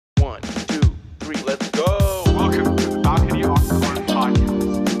3. Let's go. Welcome to the Balcony Oxcord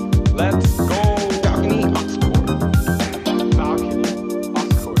podcast. Let's go. Balcony Oxcord. Balcony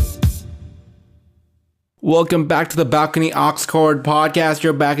Oxcord. Welcome back to the Balcony Oxcord podcast.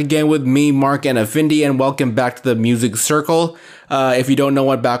 You're back again with me, Mark and Afindi, and welcome back to the Music Circle. If you don't know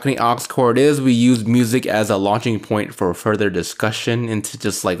what Balcony Oxcord is, we use music as a launching point for further discussion into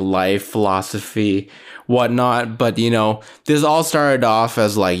just like life, philosophy, whatnot. But this all started off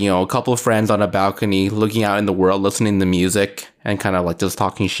as a couple of friends on a balcony looking out in the world, listening to music and kind of like just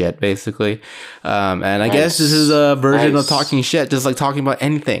talking shit, basically. And I guess this is a version of talking shit, just like talking about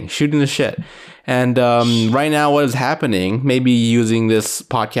anything, shooting the shit. And right now, what is happening, maybe using this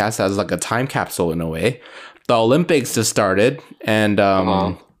podcast as like a time capsule in a way, the Olympics just started. And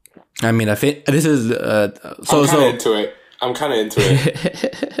I mean, I think this is I'm kind of into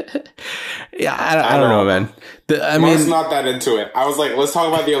it. Yeah, I don't know, man. Mark's not that into it. I was like, let's talk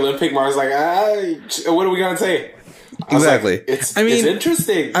about the Olympic. Mark's like, what are we gonna say? Exactly. Like, it's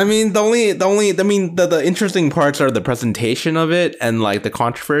interesting. I mean, the interesting parts are the presentation of it and like the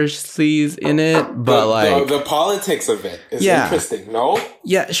controversies in it, but the politics of it is interesting. No,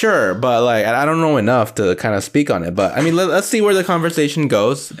 yeah, sure, but like I don't know enough to kind of speak on it. But I mean, let's see where the conversation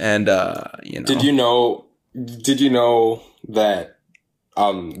goes. And Did you know that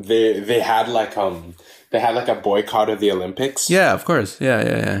they had like a boycott of the Olympics? Yeah, of course.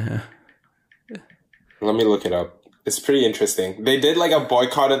 Yeah. Let me look it up. It's pretty interesting. They did like a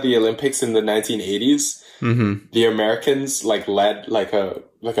boycott of the Olympics in the 1980s. Mm-hmm. The Americans led a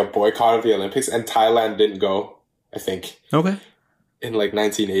boycott of the Olympics, and Thailand didn't go, I think. Okay. In like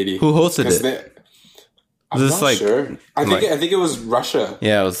 1980. Who hosted it? I'm not sure. I think it was Russia.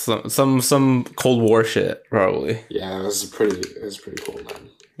 Yeah, it was some Cold War shit, probably. Yeah, it was pretty cool, man.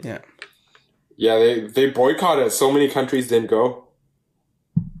 Yeah. Yeah, they boycotted. So many countries didn't go.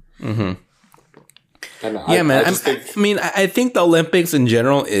 Mm-hmm. And yeah, man. I think the Olympics in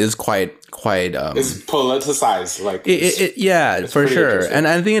general is quite. It's politicized, like it's for sure, and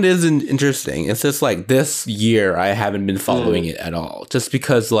I think it is interesting. It's just like this year I haven't been following it at all, just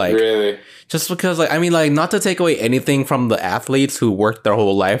because I mean, like, not to take away anything from the athletes who worked their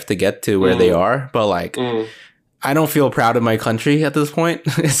whole life to get to where they are, but like. I don't feel proud of my country at this point.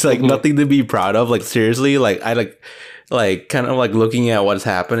 It's like nothing to be proud of. Like, seriously, like I like kind of like looking at what's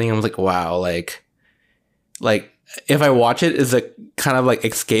happening. I'm like, wow, like if I watch it, it's like kind of like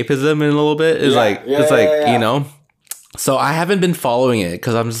escapism in a little bit. It's So I haven't been following it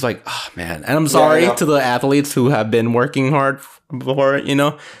because I'm just like, oh man. And I'm sorry to the athletes who have been working hard for it,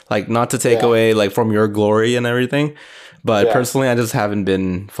 like not to take away like from your glory and everything. But personally, I just haven't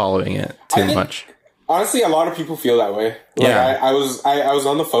been following it too much. Honestly, a lot of people feel that way. Like, I was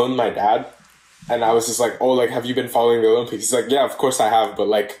on the phone with my dad, and I was just like, oh, like, have you been following the Olympics? He's like, yeah, of course I have. But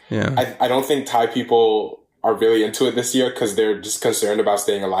like, I don't think Thai people are really into it this year because they're just concerned about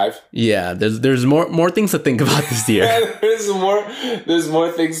staying alive. Yeah, there's more things to think about this year. there's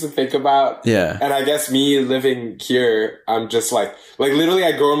more things to think about. Yeah. And I guess me living here, I'm just like literally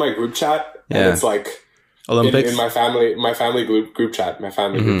I go in my group chat and it's like Olympics in my family group chat.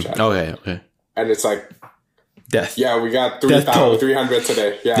 Okay. And it's like death. Yeah, we got 300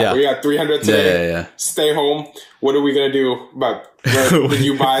 today. Yeah, we got 300 today. Yeah. Stay home. What are we gonna do? But did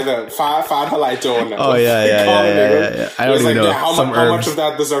you buy the fa halai zone? Oh yeah. I don't even know. How much of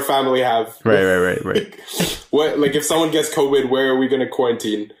that does our family have? Right. What, like, if someone gets COVID, where are we gonna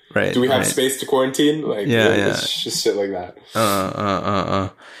quarantine? Right. Do we have space to quarantine? Like, it's just shit like that.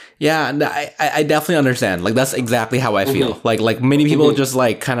 Yeah, I definitely understand. Like, that's exactly how I feel. Like many people just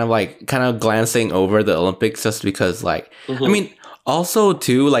kind of glancing over the Olympics just because I mean, also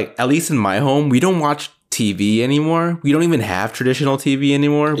too, like, at least in my home, we don't watch TV anymore. We don't even have traditional TV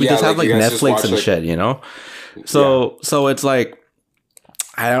anymore. We just have like Netflix and shit, So it's like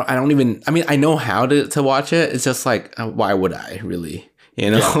I don't even. I mean, I know how to watch it. It's just like, why would I really?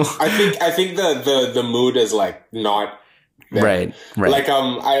 Yeah. I think the mood is like not. There. Right. Like,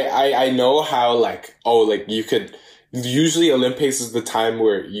 I know how, like, you could, usually Olympics is the time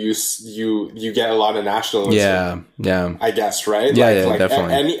where you get a lot of nationalism. Yeah. I guess, right? Yeah,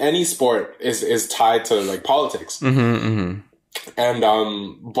 definitely. Any sport is tied to like politics. Mm-hmm. And,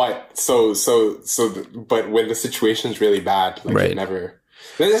 but when the situation's really bad, like, it never,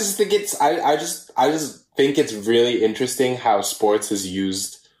 I just think I just think it's really interesting how sports is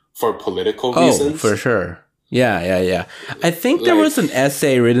used for political reasons. Oh, for sure. Yeah. I think there was an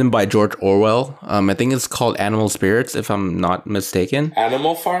essay written by George Orwell. I think it's called Animal Spirits, if I'm not mistaken.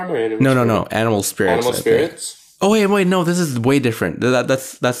 Animal Farm or Animal No. Animal Spirits. Animal Spirits? Oh, wait. No, this is way different.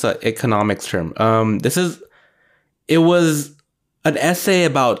 That's an economics term. It was an essay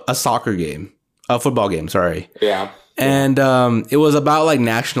about a soccer game. Football game, sorry. Yeah. And it was about like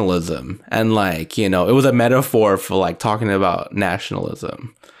nationalism, and like, you know, it was a metaphor for like talking about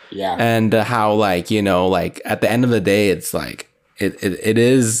nationalism. Yeah. And how like, you know, like at the end of the day, it's like it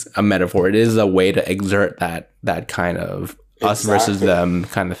is a metaphor. It is a way to exert that kind of us versus them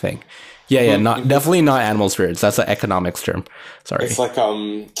kind of thing. Yeah, not definitely not animal spirits. That's an economics term. Sorry. It's like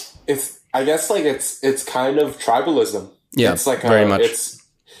it's I guess like it's kind of tribalism. Yeah, it's like very much. It's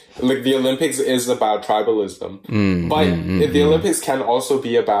like the Olympics is about tribalism, but the Olympics can also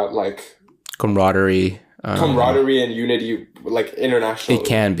be about like camaraderie and unity, like international. It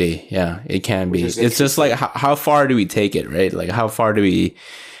can be, yeah, it can be. It's just like how far do we take it, right? Like how far do we,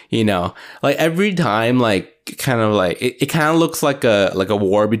 you know, like every time, like kind of like it kind of looks like a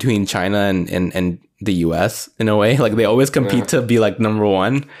war between China and the US in a way. Like they always compete to be like number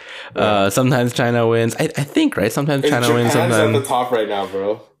one. Sometimes China wins. I think, right? Sometimes China wins. Japan's sometimes at the top right now,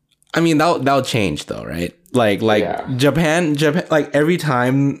 bro. I mean, that'll change though, right? Like Japan, like every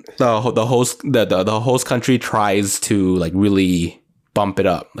time the host country tries to like really bump it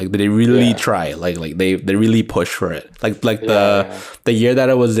up, like they really try, like they really push for it. Like the year that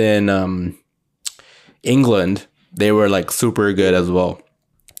it was in England, they were like super good as well.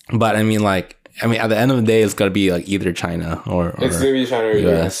 But I mean, at the end of the day, it's gonna be like either China or it's gonna be China or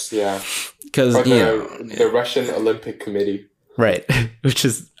US, yeah. Because the Russian Olympic Committee. Right, which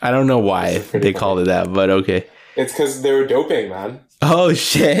is, I don't know why they called it that, but okay. It's because they were doping, man. Oh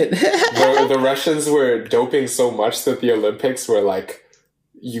shit! the Russians were doping so much that the Olympics were like,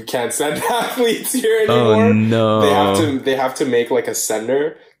 you can't send athletes here anymore. Oh no! They have to make like a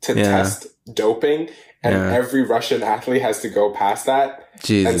center to test doping, and every Russian athlete has to go past that.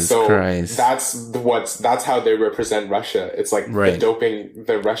 Jesus Christ! That's how they represent Russia. It's like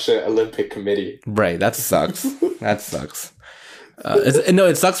the Russia Olympic Committee. Right. That sucks. That sucks.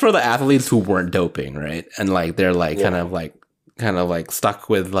 It sucks for the athletes who weren't doping, right? And like they're like kind of like stuck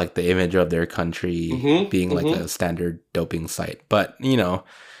with like the image of their country being like a standard doping site. But you know,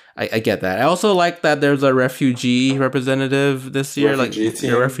 I get that. I also like that there's a refugee representative this year,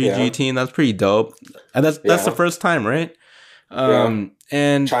 refugee team. That's pretty dope. And that's the first time, right? And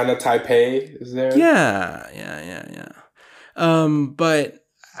China Taipei is there. Yeah. But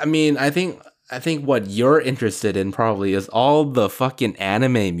I mean, I think what you're interested in probably is all the fucking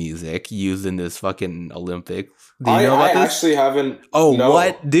anime music used in this fucking Olympics. Do you know about this? I actually haven't. Oh, no.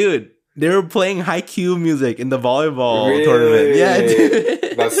 What? Dude, they were playing Haikyuu music in the volleyball tournament. Yeah,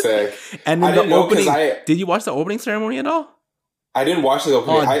 dude. That's sick. And in the opening, did you watch the opening ceremony at all? I didn't watch the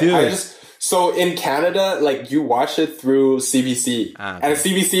opening. Oh, dude. So in Canada, like you watch it through CBC. And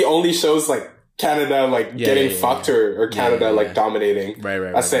CBC only shows like Canada getting fucked or Canada dominating. Right.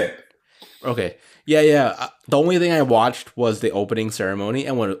 That's it. Okay. Yeah. The only thing I watched was the opening ceremony,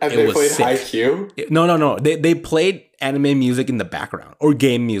 and when it was played sick. Haikyuu? No. They played anime music in the background or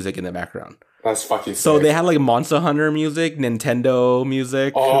game music in the background. That's fucking sick. So they had like Monster Hunter music, Nintendo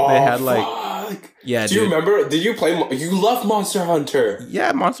music. Oh, they had like fuck. Yeah. Do you remember? Did you play? You love Monster Hunter.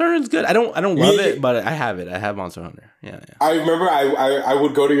 Yeah, Monster Hunter is good. I don't love it, but I have it. I have Monster Hunter. Yeah. I remember I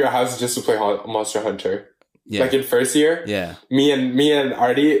would go to your house just to play Monster Hunter. Yeah. Like in first year. Yeah. Me and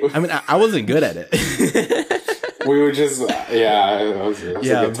Artie. I mean, I wasn't good at it. We were just it was a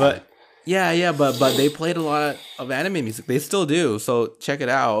good time. But they played a lot of anime music. They still do. So check it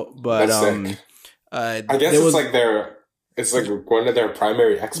out. But that's sick. I guess it's like one of their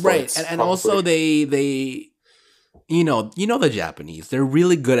primary exports. Right. And also they you know the Japanese. They're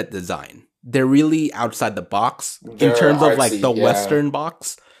really good at design. They're really outside the box in terms of like the Western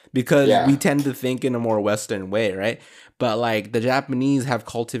box, because we tend to think in a more Western way, right? But like the Japanese have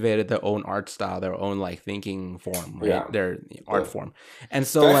cultivated their own art style, their own like thinking form, right? Yeah. Their art form. And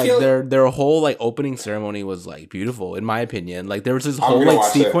so like their whole like opening ceremony was like beautiful, in my opinion. Like there was this whole like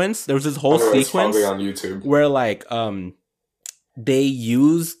sequence. There was this whole sequence on YouTube where like they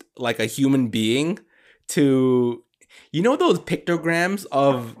used like a human being to, you know, those pictograms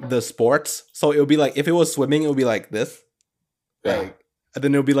of the sports. So it would be like, if it was swimming, it would be like this. Yeah. Like, and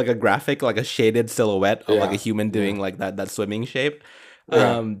then it would be like a graphic, like a shaded silhouette of like a human doing like that swimming shape.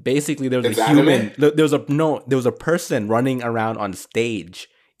 Yeah. Basically there was a human, there was a person running around on stage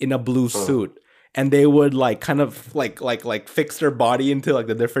in a blue suit, and they would like kind of like fix their body into like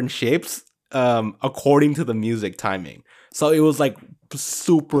the different shapes according to the music timing. So it was like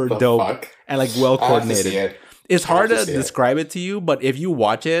super dope and like well coordinated. It's hard to describe it to you, but if you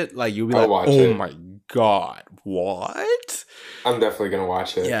watch it, like you'll be like, oh my god, what? I'm definitely gonna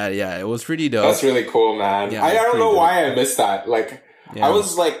watch it. Yeah, it was pretty dope. That's really cool, man. Yeah, I don't know why I missed that. Like, I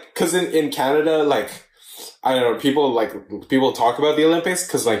was like, because in Canada, like, I don't know, people talk about the Olympics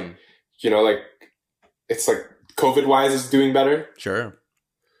because, like, you know, like it's like COVID wise is doing better. Sure.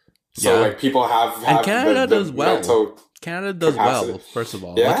 So like people have and Canada does well. Canada does capacity. well. First of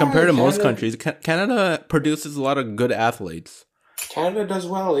all, like, compared to most countries, Canada produces a lot of good athletes. Canada does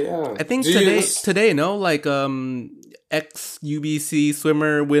well, yeah. I think today, no, like ex UBC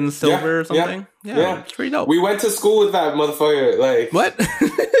swimmer wins silver or something. Yeah, it's pretty dope. We went to school with that motherfucker. Like what?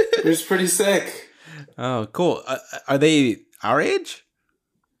 It was pretty sick. Oh, cool. Are they our age?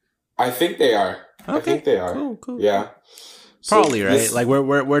 I think they are. Okay. I think they are. Cool. Yeah. Probably, so right? Like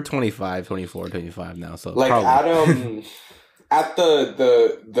we're 25, 24, 25 now. So like probably. at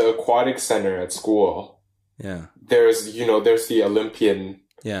the aquatic center at school. Yeah. There's the Olympian.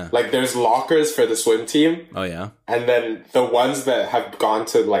 Yeah. Like there's lockers for the swim team. Oh yeah. And then the ones that have gone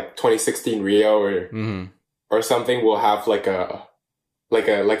to like 2016 Rio or something will have like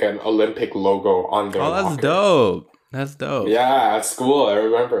an Olympic logo on their locker. That's dope. That's dope. Yeah, at school I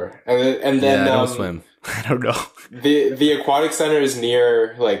remember. And then I don't swim. I don't know. The aquatic center is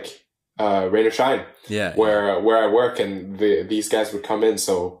near like Rain or Shine. Yeah. Where I work, and these guys would come in.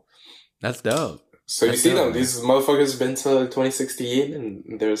 So that's dope. So you see them. These motherfuckers have been to 2016,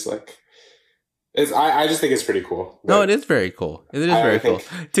 and there's like, I just think it's pretty cool. No, it is very cool. It is very cool.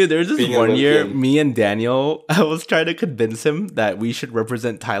 Dude, there was this one year, me and Daniel, I was trying to convince him that we should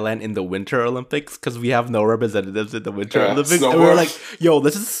represent Thailand in the Winter Olympics because we have no representatives in the Winter Olympics. Snowboard. And we were like, yo,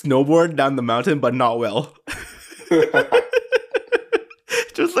 let's just snowboard down the mountain, but not well.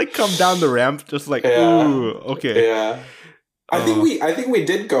 Just like come down the ramp, just like, ooh, okay. Yeah. I think we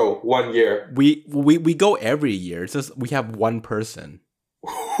did go one year. We go every year. It's just we have one person.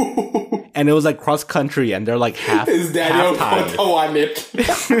 And it was like cross country, and they're like half. Is Daniel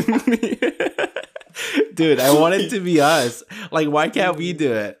Dude, I want it to be us. Like, why can't we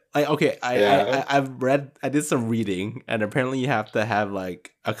do it? Like, okay, I did some reading, and apparently you have to have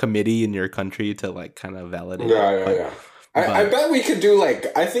like a committee in your country to like kind of validate. Yeah. I bet we could do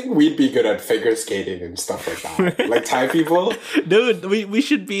like, I think we'd be good at figure skating and stuff like that. Like Thai people. Dude, we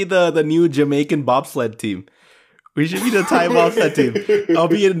should be the new Jamaican bobsled team. We should be the Thai bobsled team. I'll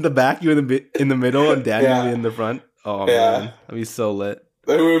be in the back, you in the middle, and Daniel will be in the front. Oh man, that'd be so lit.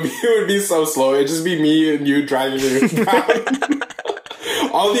 It would be so slow. It'd just be me and you driving around.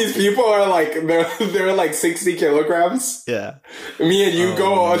 All these people are like, they're like 60 kilograms. Yeah. Me and you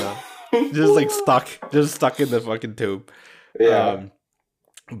go on. Just stuck in the fucking tube. Yeah.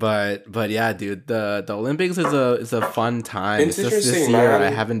 But yeah, dude, the Olympics is a fun time. It's just this year man. I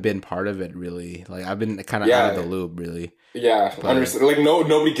haven't been part of it really. Like I've been kind of out of the loop really. Yeah, understand. Like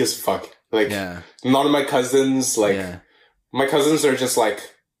nobody gives a fuck. Like none of my cousins. Like my cousins are just like,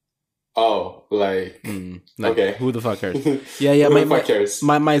 oh, like okay, who the fuck cares? Yeah. Who the fuck cares?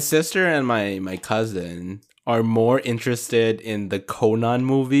 My sister and my cousin are more interested in the Conan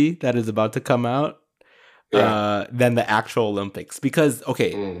movie that is about to come out than the actual Olympics. Because,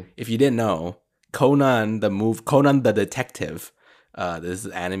 if you didn't know, Conan the Detective, this is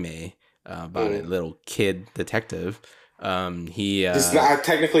anime about a little kid detective. He's not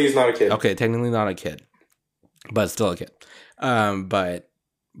a kid. Okay, technically not a kid, but still a kid.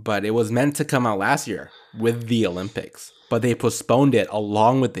 But it was meant to come out last year with the Olympics. But they postponed it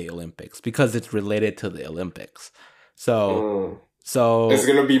along with the Olympics because it's related to the Olympics. So there's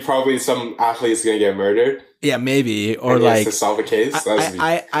gonna be probably some athletes gonna get murdered. Yeah, maybe, or like to solve a case.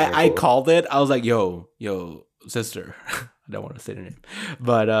 I called it. I was like, yo, sister. I don't want to say the name,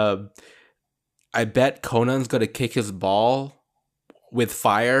 but I bet Conan's gonna kick his ball with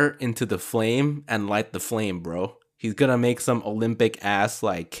fire into the flame and light the flame, bro. He's gonna make some Olympic ass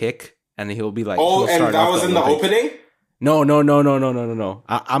like kick, and he'll be like, oh, and that was in the opening. No.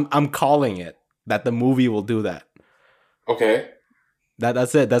 I'm calling it that the movie will do that. Okay.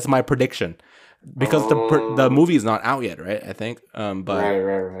 That's it. That's my prediction. Because the movie is not out yet, right? I think. But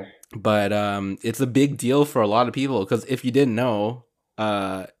right. But it's a big deal for a lot of people because if you didn't know,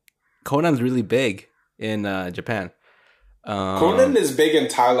 Conan's really big in Japan. Conan is big in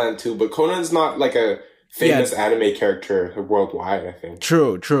Thailand too, but Conan's not like a famous anime character worldwide, I think.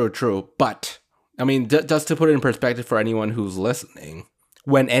 True. But I mean, just to put it in perspective for anyone who's listening,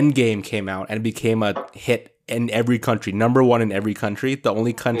 when Endgame came out and became a hit in every country, number one in every country, the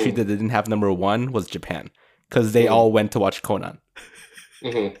only country that didn't have number one was Japan because they all went to watch Conan.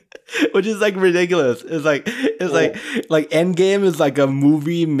 Which is like ridiculous. It's like Endgame is like a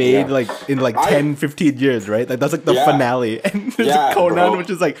movie made like in like 10, 15 years, right? Like that's like the finale. And there's Conan, which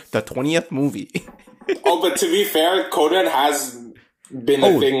is like the 20th movie. But to be fair, Conan has been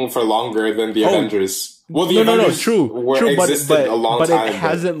a thing for longer than the Avengers. Well, the Avengers existed a long time. But it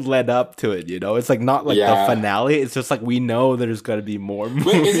hasn't led up to it, you know? It's like not like the finale. It's just like we know there's going to be more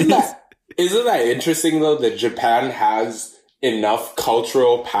movies. Wait, Isn't that interesting though that Japan has enough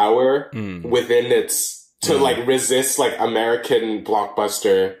cultural power within its to like resist like American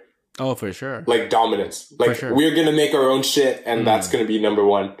blockbuster? Oh, for sure. Like dominance. Like sure. We're gonna make our own shit, and that's gonna be number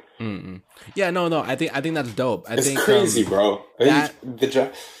one. Yeah, no. I think that's dope. It's think, crazy, bro. I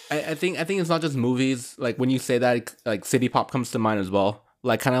think it's not just movies. Like when you say that, like City Pop comes to mind as well.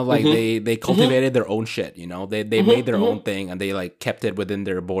 Like kind of like they cultivated their own shit. You know, they made their own thing, and they like kept it within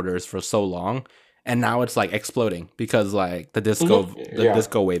their borders for so long, and now it's like exploding because like the disco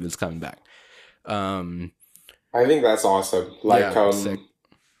disco wave is coming back. I think that's awesome. Like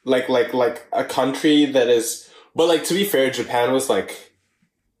like a country that is, but like to be fair, Japan was like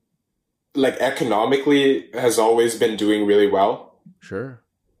economically has always been doing really well. Sure.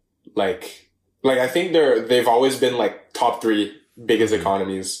 Like I think they've always been like top 3 biggest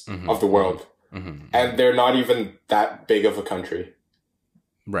economies of the world, and they're not even that big of a country.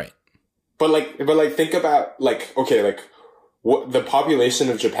 Right. But like think about like okay, like what the population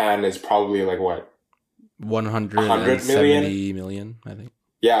of Japan is probably like what 170 million, I think.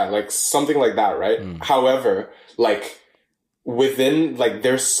 Yeah, like something like that, right? However, like within like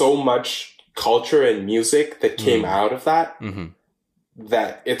there's so much culture and music that came out of that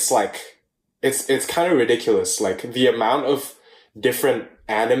that it's like it's kind of ridiculous. Like the amount of different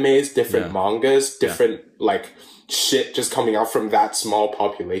animes, different mangas, different like shit just coming out from that small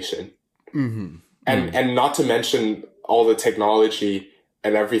population, and not to mention all the technology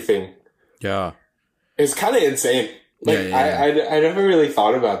and everything. Yeah, it's kind of insane. Like I never really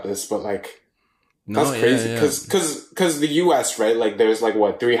thought about this, but like that's crazy because the US, right? Like there's like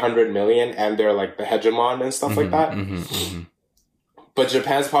what 300 million, and they're like the hegemon and stuff like that. But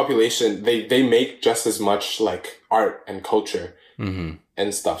Japan's population, they make just as much like art and culture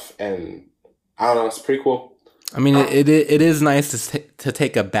and stuff, and I don't know, it's pretty cool. I mean, it is nice to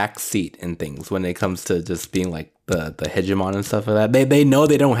take a back seat in things when it comes to just being like the hegemon and stuff like that. They know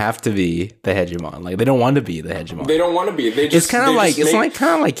they don't have to be the hegemon. Like they don't want to be the hegemon. They don't want to be. They just, it's kind of like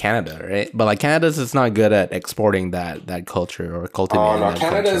kind of like Canada, right? But like Canada's just not good at exporting that culture or cultivating. Oh no,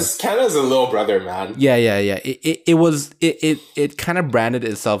 Canada's a little brother, man. Yeah. It kind of branded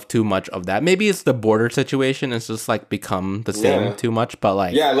itself too much of that. Maybe it's the border situation. It's just like become the same too much. But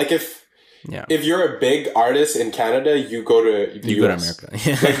like like if you're a big artist in Canada, you go to the US. Go to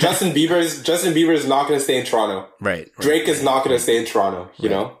America. Like Justin Bieber is not going to stay in Toronto. Right. Drake is not going to stay in Toronto, you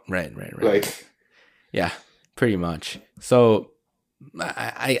know? Right. Like, yeah, pretty much. So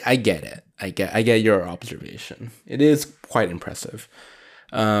I get it. I get your observation. It is quite impressive.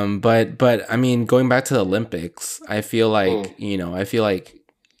 But I mean, going back to the Olympics, I feel like,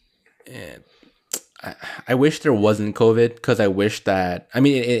 I wish there wasn't COVID, because I wish that, I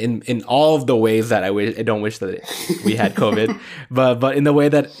mean, in all of the ways that I don't wish that we had COVID, but in the way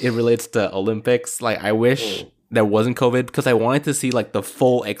that it relates to Olympics, like I wish there wasn't COVID, because I wanted to see like the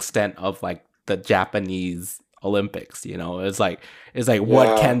full extent of like the Japanese Olympics, you know? It's like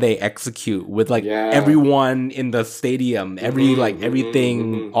what can they execute with like everyone in the stadium,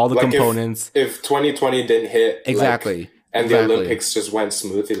 everything, all the like components. If 2020 didn't hit, exactly. And the Olympics just went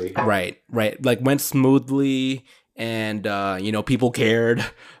smoothly. Right. Like went smoothly, and people cared.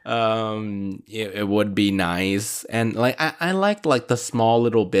 It would be nice, and like I liked like the small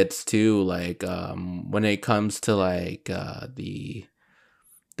little bits too. Like when it comes to like the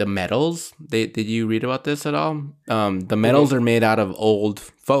medals. Did you read about this at all? The medals are made out of old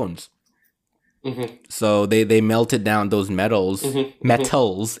phones. So they melted down those metals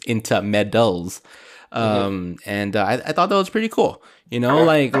into medals. And I thought that was pretty cool,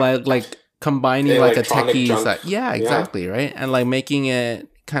 like combining like a techie side. Yeah, exactly. Right. And like making it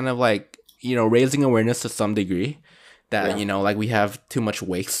kind of like, raising awareness to some degree that, like we have too much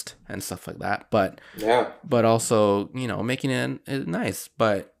waste and stuff like that. But also, making it nice.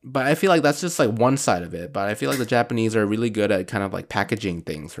 But I feel like that's just like one side of it. But I feel like the Japanese are really good at kind of like packaging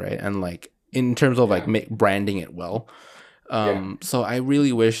things. Right. And like in terms of like branding it well. So I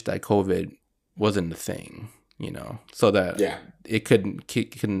really wish that COVID wasn't a thing, so that it can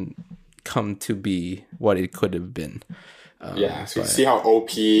come to be what it could have been. So you see how OP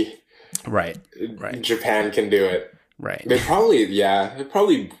right Japan can do it. Right. They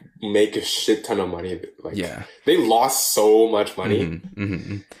probably make a shit ton of money. Like they lost so much money.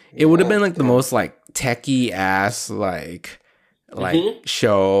 It would have been like the most like techie ass like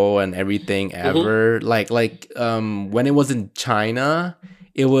show and everything ever. Like when it was in China,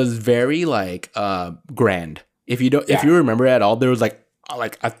 it was very like grand. If you remember at all, there was like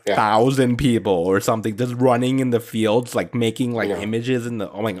like 1,000 people or something just running in the fields, like making like images in the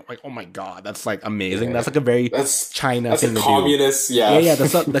oh my god, that's like amazing. That's like a very China thing to communist, do. Yeah.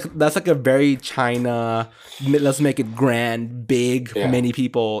 That's like a very China. Let's make it grand, big, many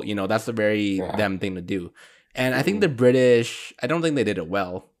people. You know, that's a very them thing to do. And I think the British, I don't think they did it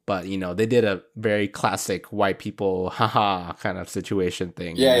well. But, you know, they did a very classic white people, haha, kind of situation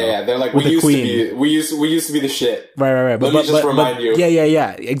thing. Yeah. They're like, we used to be the shit. Right. Let me just remind you.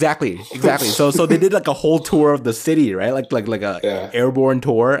 Yeah. Exactly. So they did like a whole tour of the city, right? Like a airborne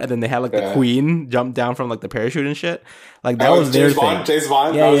tour. And then they had like the Queen jump down from like the parachute and shit. Like that was their thing. James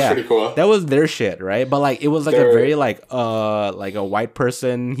Bond, that was pretty cool. That was their shit, right? But like it was like a very like a white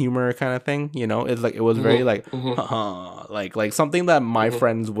person humor kind of thing, you know? It's like it was very like like something that my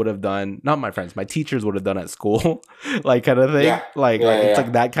friends would have done, not my friends, my teachers would have done at school, like kind of thing. Yeah. Like it's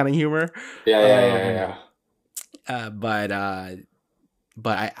like that kind of humor. Yeah. But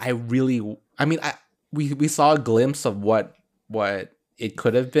I really, I mean, we saw a glimpse of what it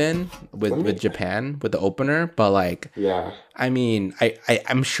could have been with Japan with the opener, but like, I mean,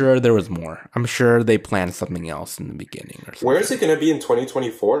 I'm sure there was more. I'm sure they planned something else in the beginning or something. Where is it going to be in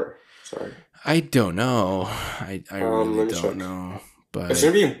 2024? Sorry, I don't know. I really don't know. But it's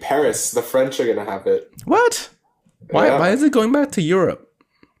going to be in Paris. The French are going to have it. What? Why is it going back to Europe?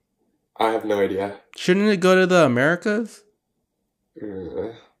 I have no idea. Shouldn't it go to the Americas?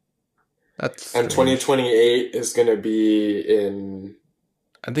 That's and 2028 is going to be in.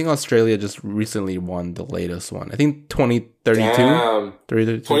 I think Australia just recently won the latest one. I think 2032.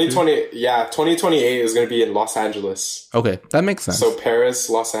 2020. Yeah, 2028 is going to be in Los Angeles. Okay, that makes sense. So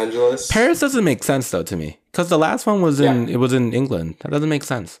Paris, Los Angeles. Paris doesn't make sense though to me because the last one was in England. That doesn't make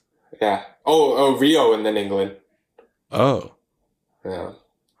sense. Yeah. Oh, Rio and then England. Oh. Yeah.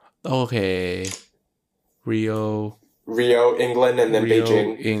 Okay. Rio, England, and then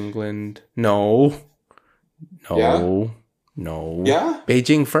Beijing. England. No. Yeah? No. Yeah?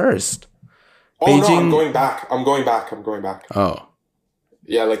 Beijing first. Oh, Beijing... no, I'm going back. Oh.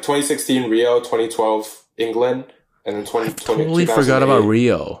 Yeah, like 2016 Rio, 2012 England, and then 2020. I totally forgot about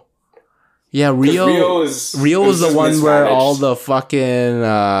Rio. Yeah, Rio is the one where all the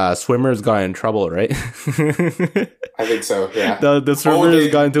fucking swimmers got in trouble, right? I think so, yeah. The swimmers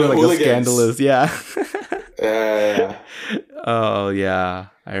got into like a scandalous, yeah. Yeah. Oh, yeah.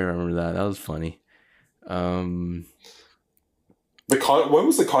 I remember that. That was funny. What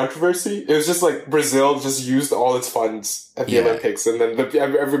was the controversy? It was just like Brazil just used all its funds at the Olympics, and then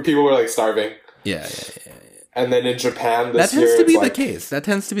every people were like starving. Yeah. And then in Japan, that tends to be the case. That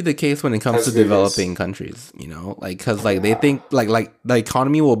tends to be the case when it comes to developing countries. You know, like because like they think like the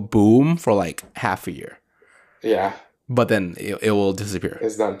economy will boom for like half a year. Yeah. But then it will disappear.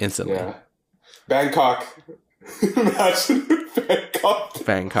 It's done instantly. Yeah. Bangkok. Imagine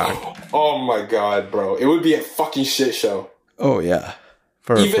Bangkok. Oh my god, bro! It would be a fucking shit show. Oh yeah,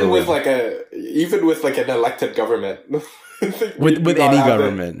 even with an elected government, with any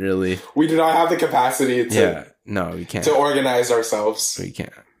government, really, we do not have the capacity to. Yeah, no, we can't to organize ourselves. We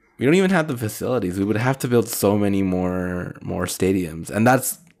can't. We don't even have the facilities. We would have to build so many more stadiums, and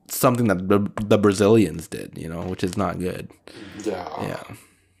that's something that the Brazilians did, you know, which is not good. Yeah.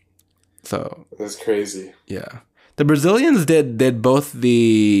 So that's crazy. Yeah. The Brazilians did both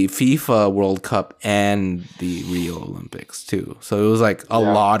the FIFA World Cup and the Rio Olympics too. So it was like a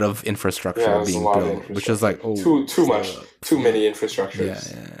lot of infrastructure being built, which is like too many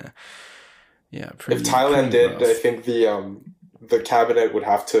infrastructures. Yeah. If Thailand did, rough. I think the cabinet would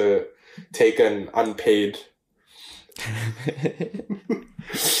have to take an unpaid.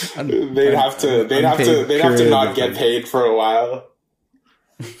 They'd have to not get paid for a while.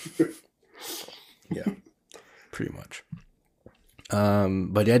 Yeah. Pretty much.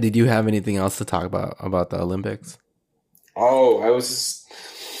 But yeah, did you have anything else to talk about the Olympics? Oh,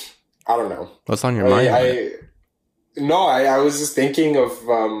 I don't know. What's on your mind? I was just thinking of,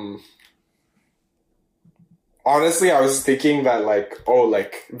 honestly, I was thinking that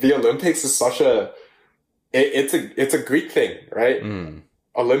the Olympics is such it's a Greek thing, right?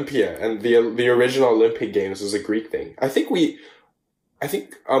 Olympia, and the original Olympic Games was a Greek thing. I think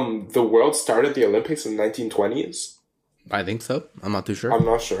the world started the Olympics in the 1920s. I think so. I'm not too sure. I'm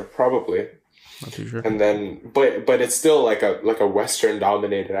not sure. Probably. Not too sure. And then, but it's still like a Western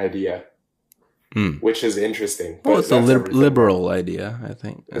dominated idea, which is interesting. Well, it's a liberal idea, I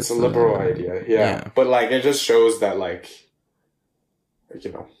think. It's a liberal idea, yeah. But it just shows that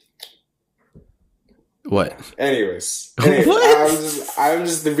What? Anyways, what? I'm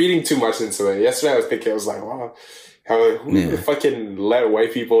just reading too much into it. Yesterday I was thinking, I was like, wow, How who fucking let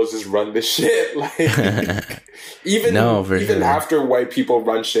white people just run this shit? Like even after white people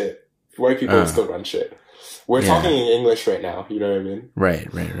run shit, white people still run shit. We're talking in English right now. You know what I mean? Right.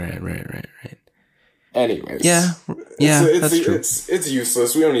 Anyways, that's true. It's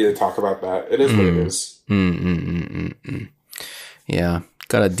useless. We don't need to talk about that. It is what it is. Yeah,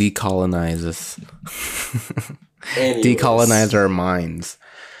 gotta decolonize this. Decolonize our minds.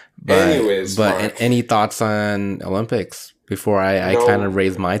 But any thoughts on Olympics before I kind of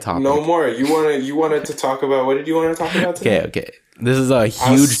raise my topic? No more. You wanted to talk about, what did you want to talk about today? Okay. This is a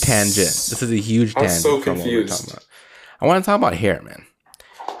huge tangent. I'm so confused. I want to talk about hair, man.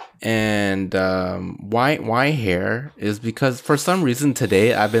 And why hair is because for some reason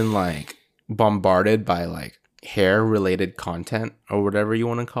today I've been like bombarded by like hair related content or whatever you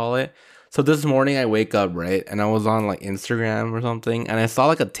want to call it. So this morning I wake up, right, and I was on like Instagram or something, and I saw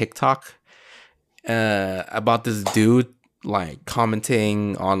like a TikTok about this dude like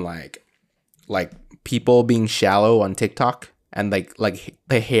commenting on like people being shallow on TikTok, and like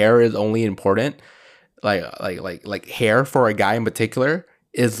the hair is only important, like hair for a guy in particular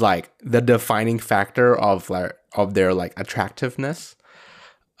is like the defining factor of their like attractiveness.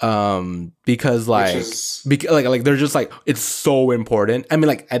 Because like they're just like, it's so important. I mean,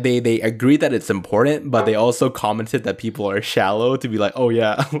 like they agree that it's important, but they also commented that people are shallow to be like, oh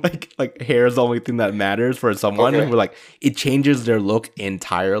yeah, like hair is the only thing that matters for someone. Who like it changes their look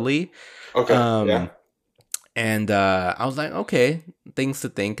entirely. Okay. And I was like, okay, things to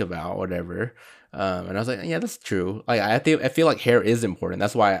think about, whatever. And I was like, yeah, that's true. Like I feel like hair is important.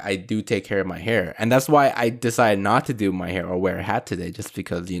 That's why I do take care of my hair, and that's why I decided not to do my hair or wear a hat today, just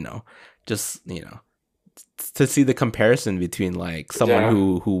because to see the comparison between like someone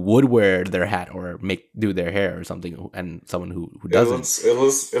who would wear their hat or do their hair or something, and someone who doesn't.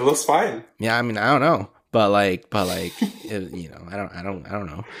 It looks fine. Yeah, I mean, I don't know, but like it, I don't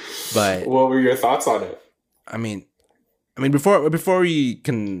know. But what were your thoughts on it? I mean, before we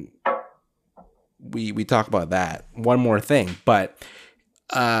can. We talk about that. One more thing, but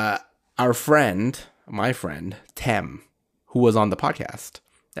my friend Tem, who was on the podcast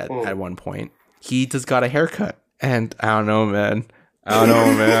at one point, he just got a haircut, and I don't know, man.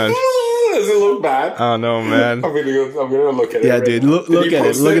 Does it look bad? I don't know, man. I'm gonna look at it. Yeah, right, dude, look at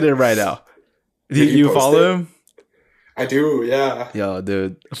it. Look at it right now. Did you follow him? I do. Yeah. Yo,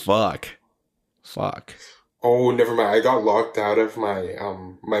 dude. Fuck. Oh, never mind. I got locked out of my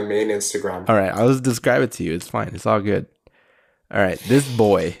my main Instagram. All right, I'll just describe it to you. It's fine. It's all good. All right, this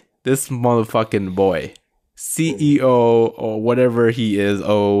motherfucking boy, CEO or whatever he is,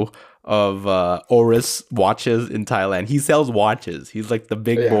 of Oris Watches in Thailand. He sells watches. He's like the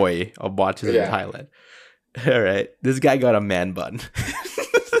big boy of watches in Thailand. All right, this guy got a man bun.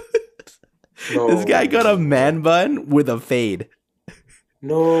 This guy got a man bun with a fade.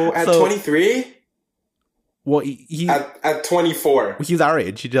 No, at 23. Well, he at 24. He's our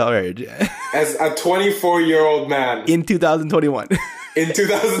age. As a 24-year-old man. In 2021. In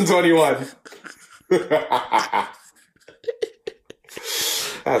 2021.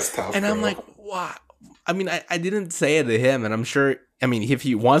 That's tough. And I'm like, wow. I mean, I didn't say it to him, and I'm sure, I mean, if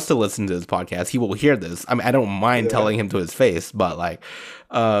he wants to listen to this podcast, he will hear this. I mean, I don't mind telling him to his face, but like,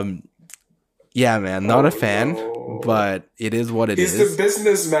 yeah, man, not a fan, but it is what it is. He's the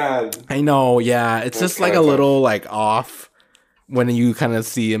businessman. I know, yeah. It's just like a little like off when you kind of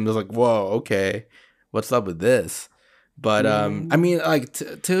see him. It's like, whoa, okay, what's up with this? But I mean, like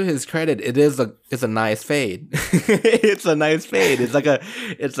to his credit, it's a nice fade. It's a nice fade. It's like a.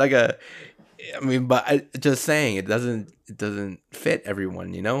 I mean, but just saying, it doesn't fit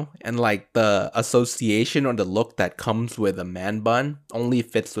everyone, you know? And like the association or the look that comes with a man bun only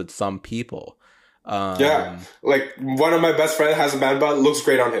fits with some people. Yeah, like one of my best friends has a man bun, looks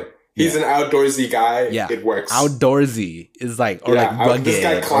great on him. He's an outdoorsy guy. Yeah, it works. Outdoorsy is like, or like rugged. This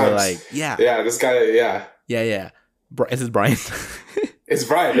guy climbs. Or like, yeah, this guy, yeah. Is this Brian? It's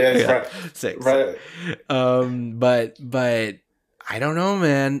Brian. Yeah, it's Brian. Six. Brian. But I don't know,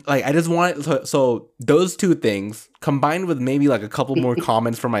 man. Like, I just want so those two things combined with maybe like a couple more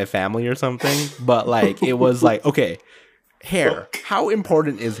comments from my family or something. But like, it was like, okay, hair. How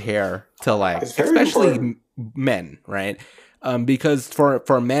important is hair to like, especially men, right? Because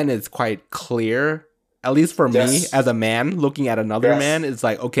for men, it's quite clear. At least for me, as a man looking at another man, it's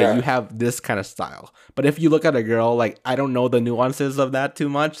like, okay, you have this kind of style. But if you look at a girl, like, I don't know the nuances of that too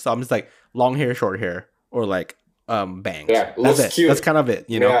much, so I'm just like long hair, short hair, or like bangs. Yeah, that's it. Cute. That's kind of it,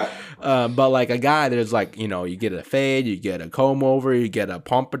 you know. Yeah. But like a guy, there's like, you know, you get a fade, you get a comb over, you get a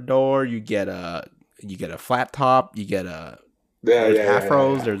pompadour, you get a flat top, you get a There's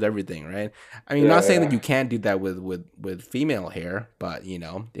afros, there's everything, right? I mean, not saying that you can't do that with female hair, but you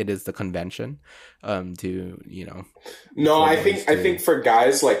know, it is the convention to, you know. No, I think for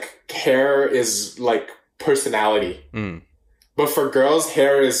guys, like, hair is like personality. But for girls,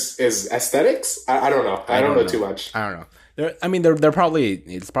 hair is aesthetics. I don't know. I don't know too much. I don't know. They're probably,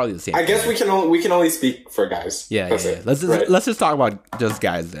 it's probably the same. I guess we can only speak for guys. Yeah. Let's just talk about just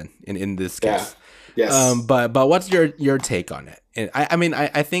guys then in this case. Yes. But what's your take on it? And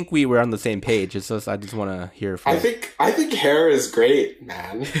I think we were on the same page. It's just I just want to hear from. I think hair is great,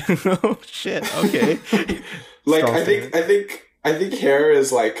 man. Oh shit. Okay. Like I think hair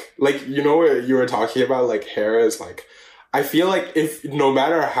is like you know what you were talking about. Like hair is like, I feel like if no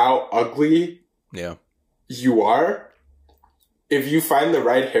matter how ugly you are, if you find the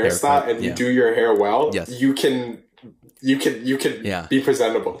right hairstyle and you do your hair well, you can be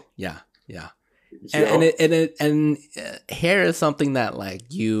presentable. Yeah. And hair is something that like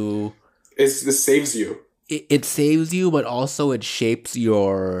it saves you. It saves you, but also it shapes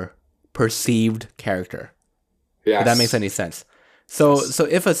your perceived character. Yeah, if that makes any sense. So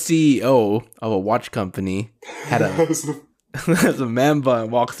if a CEO of a watch company had has a man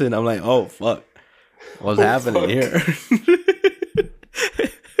bun walks in, I'm like, oh fuck, what's happening here?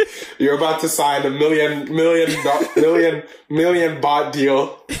 You're about to sign a million baht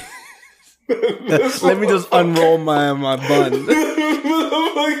deal. Let me just unroll my bun.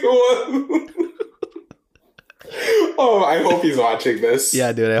 Oh, I hope he's watching this.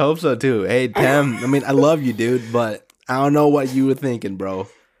 Yeah, dude, I hope so too. Hey, Tam, I mean, I love you, dude, but I don't know what you were thinking, bro.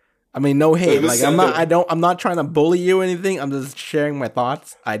 I mean, no hate. Like, I'm not trying to bully you or anything. I'm just sharing my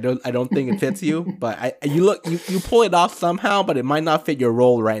thoughts. I don't think it fits you, but you pull it off somehow, but it might not fit your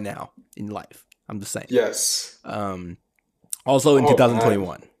role right now in life. I'm just saying. Yes. Also in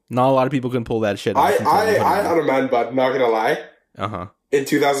 2021. Man. Not a lot of people can pull that shit off. I had a man bun, not gonna lie. In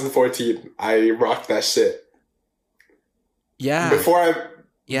 2014, I rocked that shit. Yeah.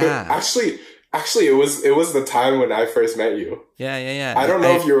 Actually, it was the time when I first met you. Yeah. I don't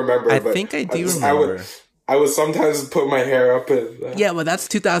know if you remember. I think I do remember. I would sometimes put my hair up and... yeah, but that's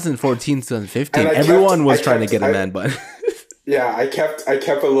 2014, 2015. Everyone was trying to get a man bun. Yeah, I kept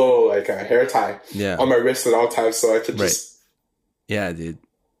a little like a hair tie on my wrist at all times so I could just... Yeah, dude.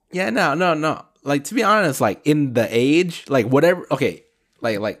 Yeah, no. Like, to be honest, like, in the age, like, whatever... Okay,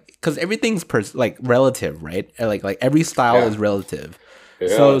 like, because everything's, relative, right? Like every style is relative.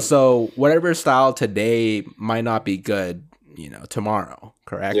 Yeah. So whatever style today might not be good, you know, tomorrow,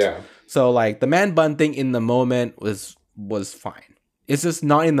 correct? Yeah. So, like, the man bun thing in the moment was fine. It's just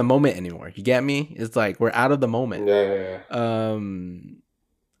not in the moment anymore. You get me? It's like, we're out of the moment. Yeah.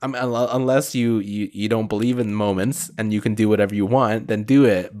 I mean, unless you don't believe in moments and you can do whatever you want, then do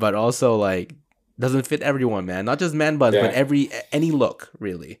it. But also, like, doesn't fit everyone, man. Not just man buns, but any look,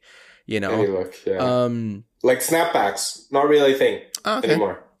 really. You know? Any look, yeah. Like snapbacks, not really a thing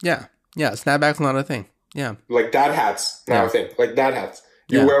anymore. Yeah. Snapbacks not a thing. Yeah. Like dad hats, not a thing. Like dad hats.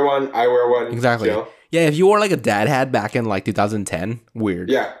 You wear one, I wear one. Exactly. You know? Yeah, if you wore like a dad hat back in like 2010, weird.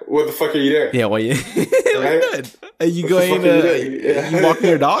 Yeah, what the fuck are you doing? Yeah, well, you good. Are you going you walking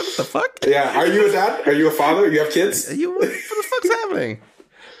your dog? The fuck? Yeah, are you a dad? Are you a father? You have kids? What the fuck's happening?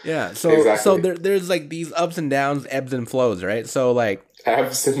 Yeah, so there's like these ups and downs, ebbs and flows, right? So like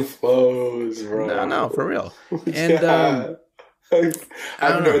ebbs and flows, bro. No, for real. And I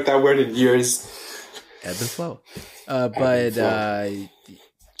haven't heard that word in years. Ebb and flow.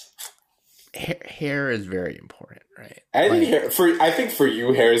 Hair is very important, right? I think for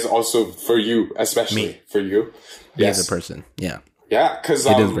you, hair is also for you, especially for you. Me as a person, yeah. Yeah, because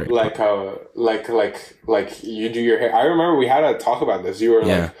like you do your hair. I remember we had a talk about this. You were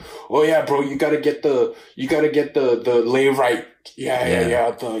like, "Oh yeah, bro, you gotta get the lay right."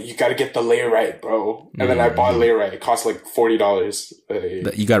 Yeah. You gotta get the lay right, bro. And then I bought lay right. It cost like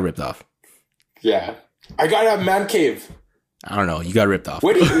 $40. You got ripped off. Yeah, I got a man cave. I don't know. You got ripped off.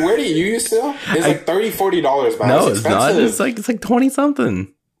 Where do you use still? It's like $30-$40, man. No, it's not. It's like 20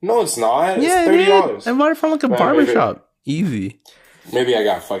 something. No, it's not. It's $30. I bought it from like a barbershop. Easy. Maybe I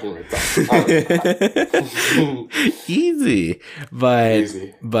got fucking ripped off. Easy. But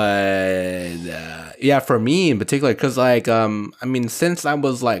yeah, for me in particular, because like, I mean, since I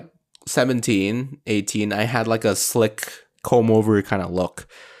was like 17, 18, I had like a slick comb over kind of look.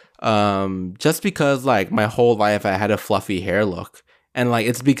 Just because like my whole life I had a fluffy hair look. And like,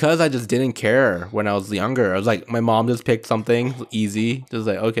 it's because I just didn't care when I was younger. I was like, my mom just picked something easy. Just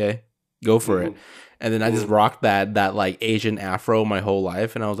like, okay, go for it. And then I just rocked that like Asian afro my whole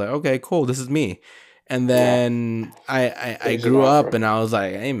life. And I was like, okay, cool. This is me. And then I grew up and I was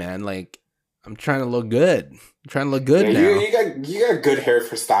like, hey man, like I'm trying to look good. trying to look good now. You got good hair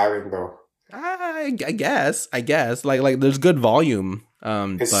for styling though. I guess. Like there's good volume.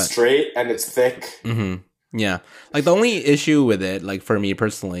 It's but, straight and it's thick. Mm-hmm. Yeah. Like the only issue with it, like for me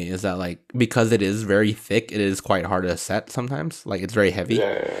personally, is that like because it is very thick, it is quite hard to set sometimes. Like it's very heavy.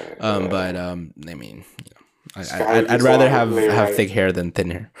 But I mean, I'd rather have thick hair than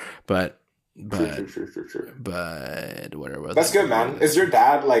thin hair. But True. But whatever. That's good, man. Is your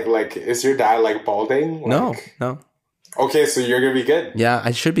dad like balding? No. Okay, so you're gonna be good. Yeah,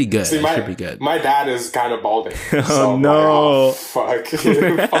 I should be good. See, I should be good. My dad is kind of balding. Oh so no! Like,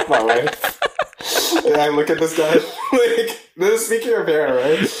 fuck, fuck my life. Yeah, look at this guy. This speaking of hair,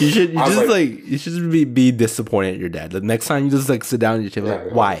 right? You should be disappointed at your dad. The next time you just like sit down and you're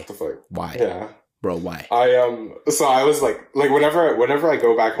like, why? Why? Yeah, bro, why? So I was like whenever I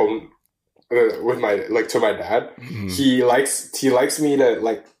go back home with my to my dad, mm-hmm. he likes me to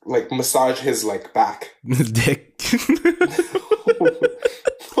like massage his like back. His dick.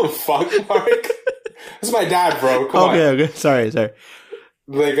 Oh, fuck, Mark. That's my dad, bro. Come on. Okay. Sorry. So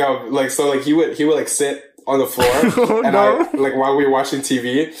he would like sit on the floor and no. I like while we were watching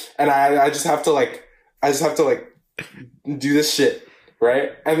TV, and I just have to do this shit,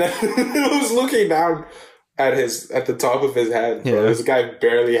 right? And then I was looking down at the top of his head, bro. Yeah. This guy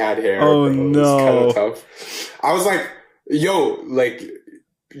barely had hair. Oh, bro. no. It was kind of tough. I was like, yo, like,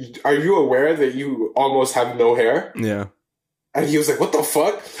 are you aware that you almost have no hair? Yeah. And he was like, what the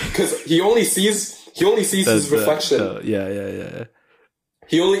fuck? Because he only sees his reflection. Yeah.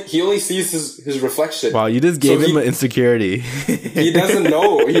 He only sees his reflection. Wow, you just gave him an insecurity. He doesn't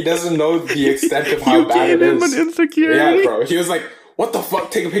know the extent of how bad it is. You gave him an insecurity? Yeah, bro. He was like, what the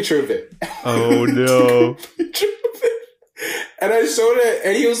fuck? Take a picture of it. Oh, no. And I showed it,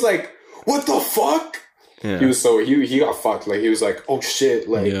 and he was like, what the fuck? Yeah. He got fucked. Like, he was like, oh shit.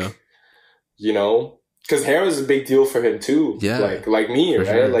 Like, you know? Because hair is a big deal for him too. Yeah. Like me, right?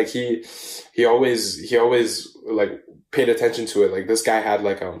 Sure. Like, he always, like, paid attention to it. Like, this guy had,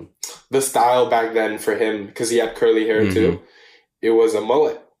 like, the style back then for him, because he had curly hair mm-hmm. too. It was a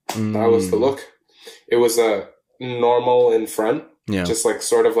mullet. That was the look. It was a normal in front. Yeah. Just like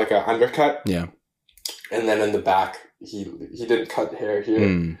sort of like an undercut. Yeah. And then in the back, he didn't cut hair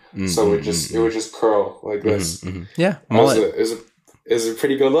here. So it would just curl like this. Yeah. It was a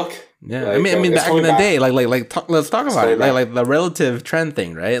pretty good look. Yeah. Like, I mean back in the day, let's talk about it. Like the relative trend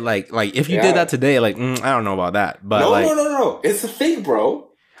thing, right? Like if you did that today, like I don't know about that. But no. It's a thing, bro.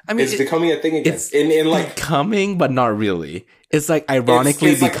 I mean, it's becoming a thing again. It's becoming, but not really. It's like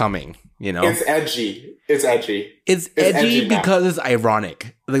ironically becoming. You know, it's edgy. It's edgy because it's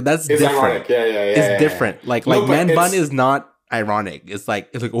ironic. Like that's different. Ironic. Yeah. It's different. Like man bun is not ironic. It's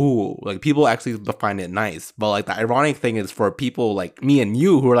like ooh, like people actually find it nice. But like the ironic thing is for people like me and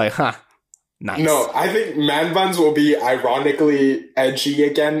you who are like, nice. No, I think man buns will be ironically edgy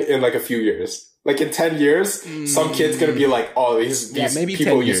again in like a few years. Like in 10 years, some kid's gonna be like, "Oh, these maybe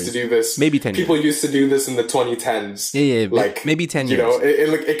people used to do this. Maybe 10 people years. used to do this in the 2010s. Yeah. Like maybe 10 years. You know,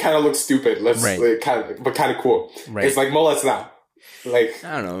 it kind of looks stupid. But kind of cool. Right. It's like mullets now. Like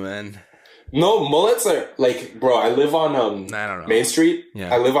I don't know, man. No, mullets are like, bro. I live on I don't know. Main Street.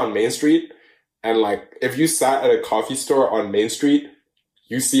 Yeah. I live on Main Street, and like if you sat at a coffee store on Main Street,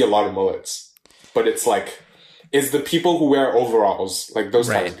 you see a lot of mullets. But it's like. It's the people who wear overalls, like those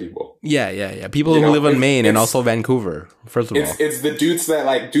kinds of people. Yeah. People who live in Maine and also Vancouver. First of all, it's the dudes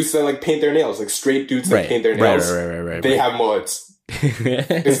that paint their nails, like straight dudes that paint their nails. Right. They have mullets.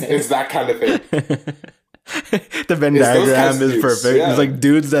 it's that kind of thing. The Venn diagram is perfect. Yeah. It's like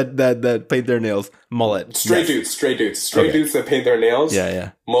dudes that paint their nails, mullet. Straight dudes that paint their nails.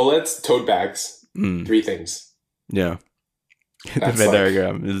 Yeah. Mullets, tote bags. 3 things. Yeah. The Venn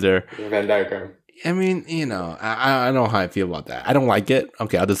diagram is there. The Venn diagram. I mean, you know, I know how I feel about that. I don't like it.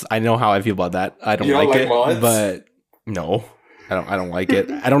 Okay, I know how I feel about that. I don't like it, mullets? But no, I don't like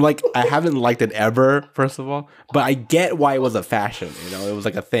it. I haven't liked it ever, first of all. But I get why it was a fashion. You know, it was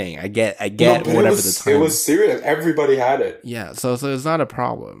like a thing. I get whatever the time. It was serious. Everybody had it. Yeah, so it's not a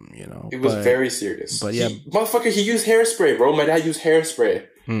problem. You know, it was very serious. But yeah, motherfucker, he used hairspray, bro. My dad used hairspray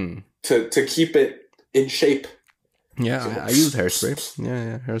to keep it in shape. Yeah, I use hairspray.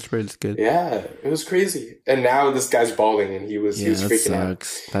 Yeah, hairspray is good. Yeah, it was crazy. And now this guy's balding, and he was freaking out.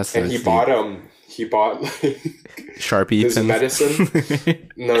 That sucks. And he bought like Sharpie this medicine.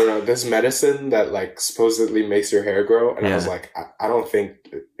 No, this medicine that like supposedly makes your hair grow. And I was like, I don't think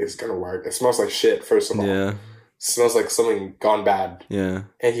it's gonna work. It smells like shit. First of all, it smells like something gone bad. Yeah,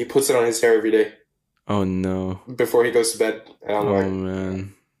 and he puts it on his hair every day. Oh no! Before he goes to bed, and I'm like,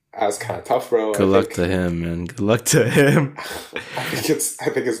 man. That's kind of tough, bro. Good luck to him, man. Good luck to him. I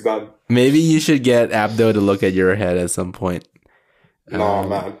think it's done. Maybe you should get Abdo to look at your head at some point. No,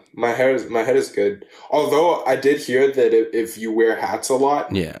 man. My head is good. Although I did hear that if you wear hats a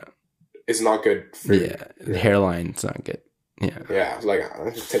lot, yeah, it's not good for you. The hairline's not good. Yeah. Yeah, like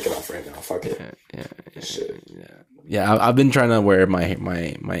take it off right now. Fuck it. Yeah. Shit. Yeah, I've been trying to wear my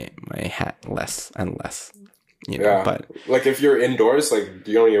hat less and less. You know, but like if you're indoors, like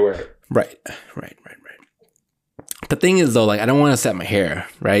you don't need to wear it. Right. The thing is though, like I don't want to set my hair,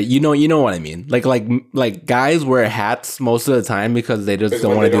 right? You know what I mean. Like guys wear hats most of the time because they just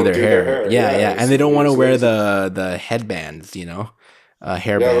don't want to do their hair. Yeah, and they don't want to wear the headbands, you know,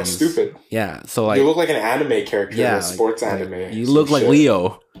 hair bands. Yeah, that's stupid. Yeah, so like you look like an anime character in a sports anime. You look like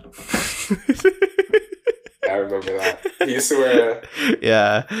Leo. I remember that. He used to wear.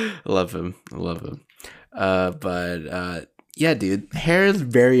 Yeah, I love him. Yeah, dude, hair is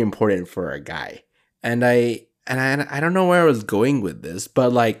very important for a guy, and I don't know where I was going with this,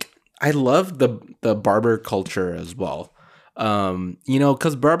 but like I love the barber culture as well. You know,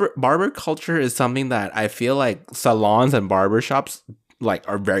 because barber culture is something that I feel like salons and barbershops like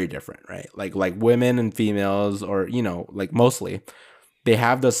are very different, right? Like women and females, or you know, like mostly they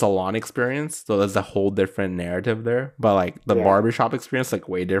have the salon experience, so there's a whole different narrative there. But like the barbershop experience, like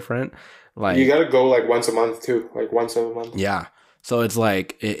way different. Like you gotta go like once a month too, like once a month. Yeah, so it's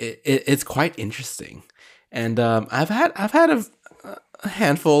like it's quite interesting, and I've had a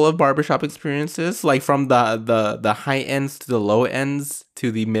handful of barbershop experiences, like from the high ends to the low ends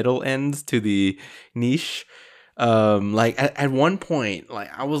to the middle ends to the niche. Like at one point, like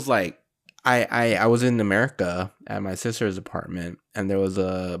I was like. I was in America at my sister's apartment, and there was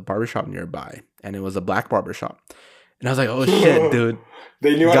a barbershop nearby, and it was a black barbershop. And I was like, oh shit, dude.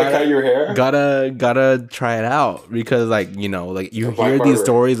 They knew how to cut your hair? Gotta try it out, because like, you know, like you hear these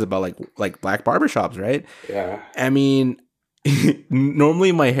stories about like black barbershops, right? Yeah. I mean,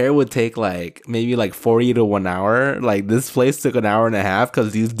 normally my hair would take like maybe like 40 to 1 hour. Like this place took an hour and a half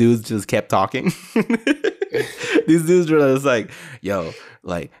because these dudes just kept talking. These dudes were just like, yo,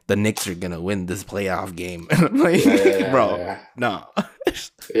 like the Knicks are gonna win this playoff game. Like, bro, no.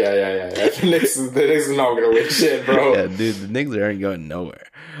 Yeah. The Knicks are not gonna win shit, bro. Yeah, dude, the Knicks aren't going nowhere.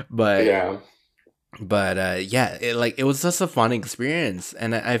 But yeah, it was just a fun experience,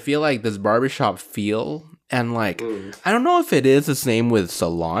 and I feel like this barbershop feel. And like, I don't know if it is the same with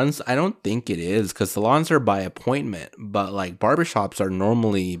salons. I don't think it is, because salons are by appointment, but like barbershops are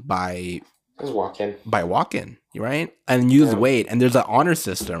normally by walk-in, right? And you just wait, and there's an honor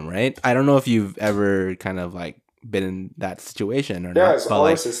system, right? I don't know if you've ever kind of like been in that situation or not. It's but honor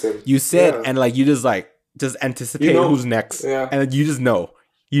like system. You sit and like you just anticipate who's next, and you just know,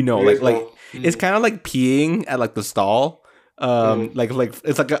 like it's kind of like peeing at like the stall. Like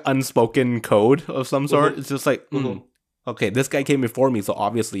it's like an unspoken code of some sort. It's just like, okay, this guy came before me, so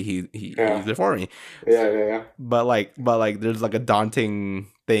obviously he's before me. Yeah. But like there's like a daunting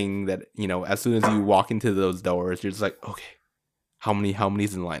thing that, you know, as soon as you walk into those doors, you're just like, okay, how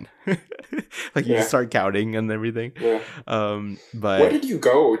many's in line? Like you start counting and everything. Yeah. But where did you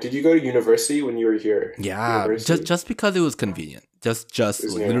go? Did you go to university when you were here? Yeah, just because it was convenient. Just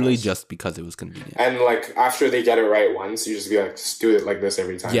literally just because it was convenient. And like after they get it right once, you just be like, just do it like this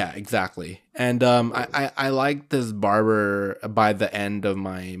every time. Yeah, exactly. And I like this barber by the end of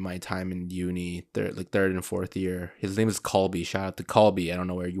my time in uni, third and fourth year. His name is Colby. Shout out to Colby. I don't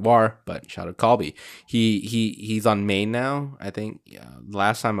know where you are, but shout out to Colby. He's on Maine now, I think. Yeah,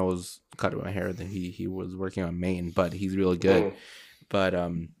 last time I was cutting my hair, then he was working on Maine, but he's really good. But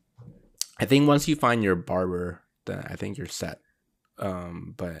I think once you find your barber, then I think you're set.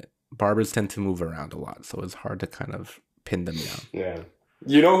 But barbers tend to move around a lot, so it's hard to kind of pin them down. Yeah.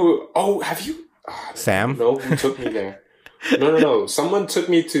 You know who? Oh, have you? Sam? No, who took me there? No. Someone took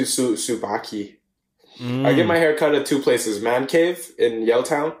me to Subaki. I get my hair cut at two places: Man Cave in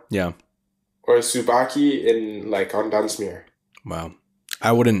Yaletown. Yeah. Or Subaki in like on Dunsmuir. Wow.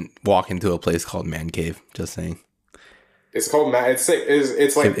 I wouldn't walk into a place called Man Cave. Just saying. It's called Man. It's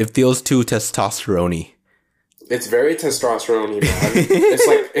like it feels too testosterone-y. It's very testosterone-y, man.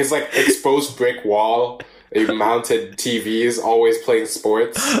 it's like exposed brick wall. They mounted TVs, always playing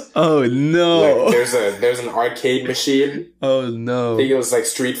sports. Oh no! Like, there's an arcade machine. Oh no! I think it was like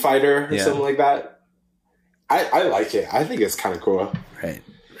Street Fighter or something like that. I like it. I think it's kind of cool. Right.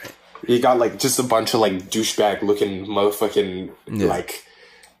 You got like just a bunch of like douchebag looking motherfucking like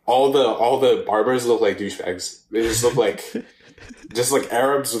all the barbers look like douchebags. They just look like. Just like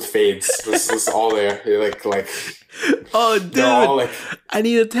Arabs with fades. It's all there. You're like. Oh, dude! I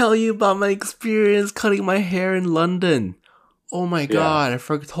need to tell you about my experience cutting my hair in London. Oh my god, I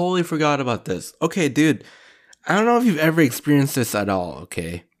totally forgot about this. Okay, dude, I don't know if you've ever experienced this at all,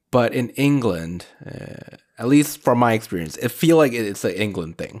 okay? But in England, at least from my experience, it feel like it's an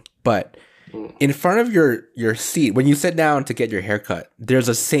England thing. But in front of your seat, when you sit down to get your haircut, there's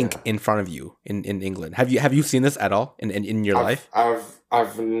a sink in front of you in England. Have you seen this at all in your life?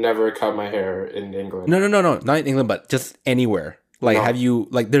 I've never cut my hair in England. No, not in England, but just anywhere. Like, have you,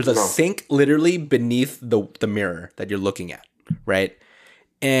 like, there's a sink literally beneath the mirror that you're looking at, right?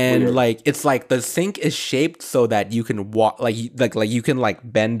 And weird. Like, it's like the sink is shaped so that you can walk, like you can like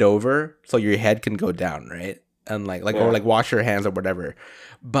bend over so your head can go down, right? And or like wash your hands or whatever.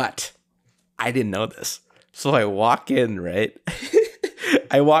 But I didn't know this, so I walk in, right?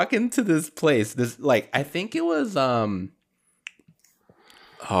 I walk into this place. This, like, I think it was oh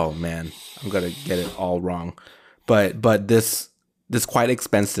man, I'm gonna get it all wrong, but this quite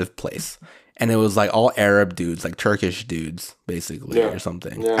expensive place, and it was like all Arab dudes, like Turkish dudes, basically, or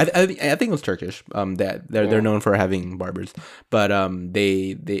something. Yeah. I think it was Turkish. That they're known for having barbers, but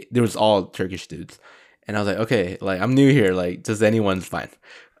there was all Turkish dudes, and I was like, okay, like, I'm new here, like, just anyone's fine.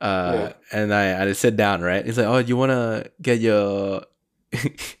 And I sit down, right? He's like, oh, you wanna get your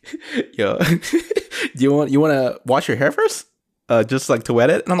do you wanna wash your hair first? Just like to wet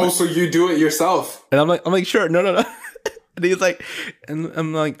it. And I'm like, so you do it yourself? And I'm like, sure, no. And he's like, and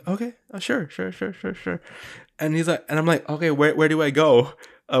I'm like, okay, sure. And he's like, and I'm like, okay, where do I go?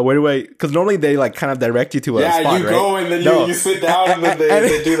 Where do I? Because normally they like kind of direct you to a spot, you right? go and then you sit down and then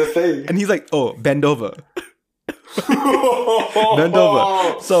they do the thing. And he's like, oh, bend over. Bend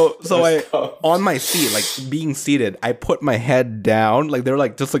over. So on my seat, like being seated, I put my head down, like they're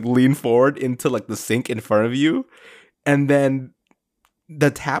like just like lean forward into like the sink in front of you, and then the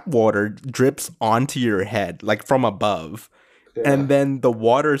tap water drips onto your head, like from above. Yeah. And then the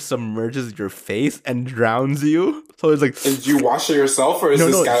water submerges your face and drowns you. So it's like... And do you wash it yourself, or is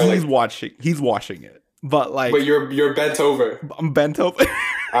this guy he's washing it. But like... But you're bent over. I'm bent over.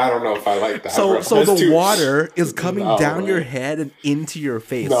 I don't know if I like that. So the water is coming down your head and into your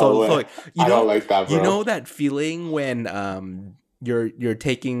face. So like, I don't like that, bro. You know that feeling when you're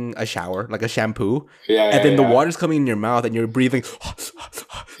taking a shower, like a shampoo, and then the water's coming in your mouth and you're breathing.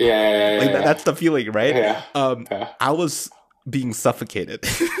 That's the feeling, right? Yeah. I was being suffocated,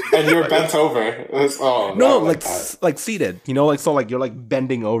 and you're bent over. Like seated. You know, like so, like you're like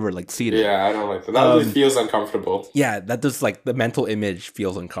bending over, like seated. Yeah, I don't like that. That really feels uncomfortable. Yeah, that just like the mental image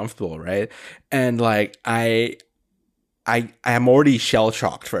feels uncomfortable, right? And like I am already shell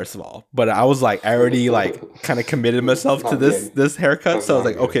shocked, first of all, but I was like, I already like kind of committed myself to this haircut, so I was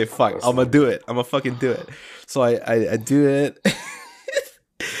like, okay, fuck, I'm gonna do it. I'm gonna fucking do it. So I do it,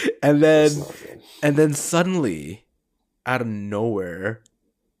 and then suddenly, out of nowhere,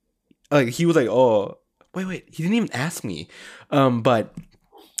 like he was like, oh, wait, he didn't even ask me, but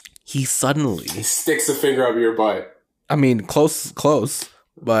he sticks a finger up your butt. I mean, close,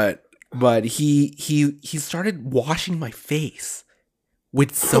 but he started washing my face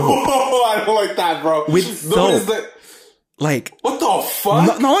with soap. Oh, I don't like that, bro. With soap. Like, what the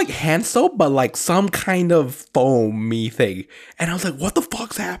fuck? Not like hand soap, but like some kind of foamy thing. And I was like, what the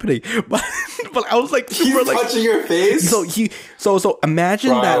fuck's happening? But I was like, he's like, touching your face? So imagine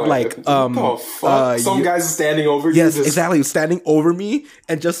that, like, what the fuck? Some guy's standing over you. Yes, exactly, standing over me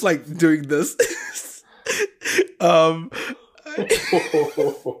and just like doing this. And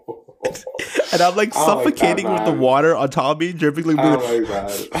I'm like suffocating with the water on top of me, dripping like. I don't like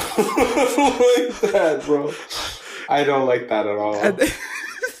that. I don't like that, bro. I don't like that at all.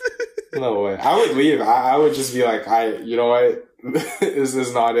 No way. I would leave. I would just be like, you know what? This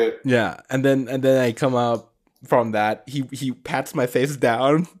is not it. Yeah, and then I come out from that. He pats my face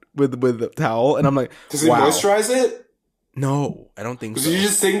down with the towel, and I'm like, does he moisturize it? No, I don't think so. You're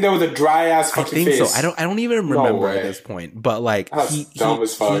just sitting there with a dry ass fucking face. I think so. I don't even remember at this point. But like, dumb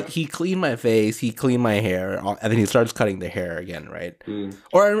as fuck. He cleaned my face, he cleaned my hair, and then he starts cutting the hair again, right?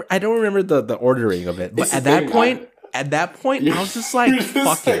 Or I don't remember the ordering of it. But at that point, I was just like,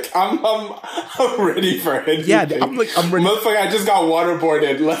 fuck it. I'm ready for anything. Yeah, I'm ready. Motherfucker, I just got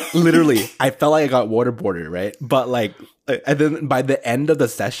waterboarded. Literally, I felt like I got waterboarded, right? But like, and then by the end of the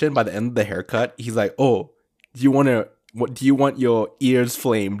session, by the end of the haircut, he's like, oh, do you want your ears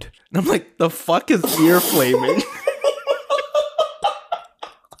flamed? And I'm like, the fuck is ear flaming?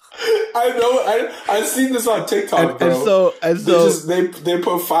 I know. I've seen this on TikTok, bro. And so they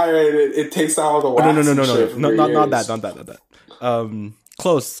put fire in it. It takes out all the wax. No, not that.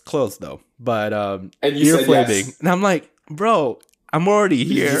 Close though. But and you ear flaming, yes. And I'm like, bro, I'm already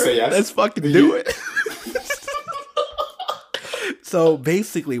here. Did you say yes? Let's fucking do it. So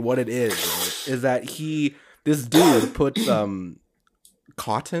basically, what it is that he this dude puts a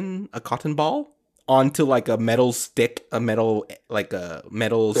cotton ball onto like a metal stick, a metal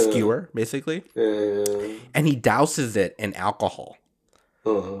skewer, basically, and he douses it in alcohol,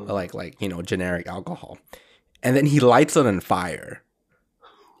 like generic alcohol, and then he lights it on fire,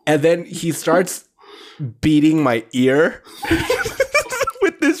 and then he starts beating my ear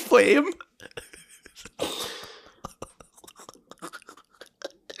with this flame.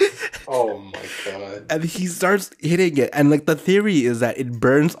 Oh my god. And he starts hitting it. And like the theory is that it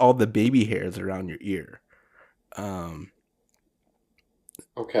burns all the baby hairs around your ear.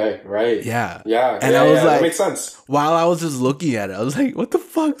 Okay, right. Yeah. Yeah. And I was like, that makes sense. While I was just looking at it, I was like, what the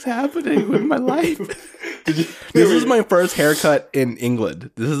fuck's happening with my life? This was my first haircut in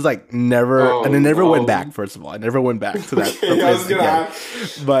England. This is like never, and I never went back. First of all, I never went back to that. Okay, I was gonna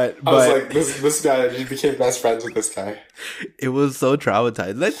ask, but I was like, this guy. You became best friends with this guy. It was so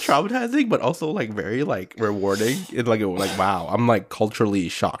traumatizing. Like traumatizing, but also like very like rewarding. It like wow, I'm like culturally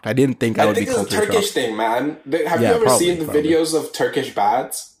shocked. I didn't think I would be culturally shocked. It's a Turkish thing, man. Have you ever seen the videos of Turkish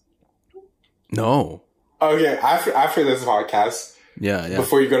baths? No. Okay, after this podcast. Yeah.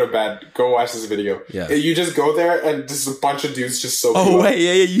 Before you go to bed, go watch this video. Yeah. You just go there and just a bunch of dudes just soap you up. Oh, wait,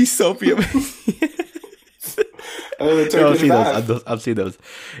 yeah, you soap you up. I've seen those.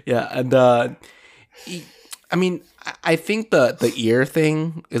 Yeah, and I mean, I think the ear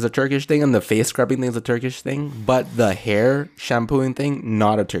thing is a Turkish thing and the face scrubbing thing is a Turkish thing, but the hair shampooing thing,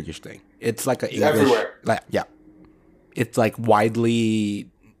 not a Turkish thing. It's like a English. Everywhere. Yeah. It's like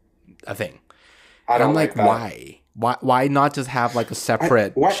widely a thing. I'm like, why? Why not just have like a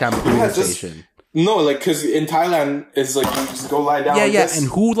separate shampoo station? No, like because in Thailand it's like you just go lie down. Yeah. And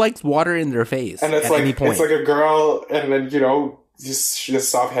who likes water in their face? And it's at like any point? It's like a girl, and then just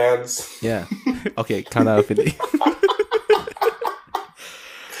soft hands. Yeah. Okay. Kind of.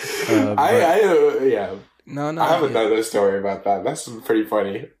 Yeah. No. I have another story about that. That's pretty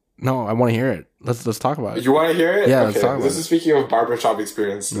funny. No, I want to hear it. Let's talk about it. You want to hear it? Yeah. Okay. Let's talk about This is speaking of barbershop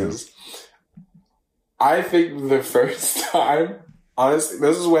experiences. Yeah. I think the first time, honestly,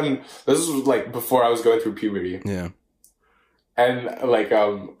 this was like before I was going through puberty. Yeah. And like,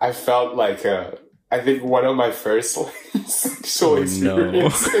 I felt like, I think one of my first like, sexual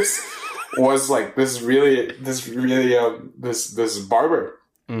experiences was like this barber.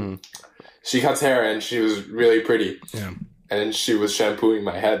 Mm. She cuts hair and she was really pretty. Yeah. And she was shampooing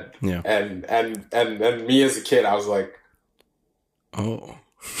my head. Yeah. And me as a kid, I was like, oh.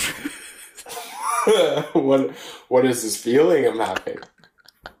 what is this feeling I'm having?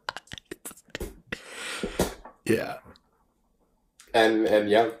 Yeah. And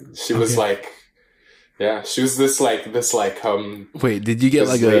yeah, she was like, yeah, she was this Wait, did you get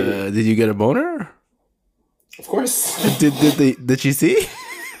like did you get a boner? Of course. Did she see?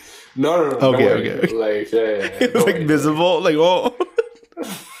 No. Okay. Like, yeah. It was like visible, like, oh.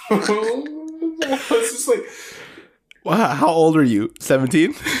 I was just like, wow, how old are you?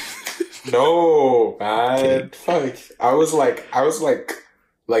 17? No, man. Fuck. I was like 11,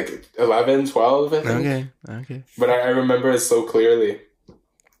 12, I think. Okay. But I remember it so clearly.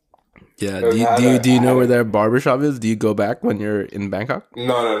 Yeah. Do you know where their barbershop is? Do you go back when you're in Bangkok?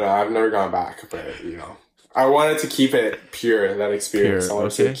 No. I've never gone back, but I wanted to keep it pure, that experience. I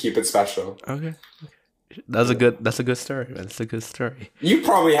wanted to keep it special. Okay. That's a good story. That's a good story. You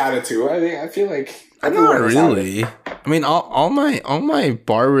probably had it too. I feel like not really. I mean, all my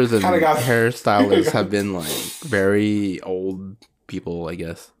barbers and hairstylists have been like very old people, I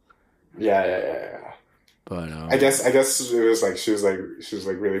guess. Yeah. But I guess it was like she was like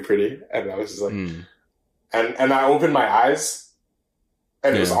really pretty, and I was just like, and I opened my eyes,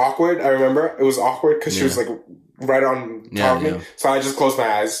 and it was awkward. I remember it was awkward because she was like right on top of me, so I just closed my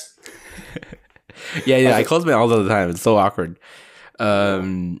eyes. Yeah. I close my eyes all the time. It's so awkward.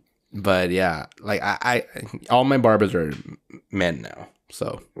 But yeah, like I all my barbers are men now,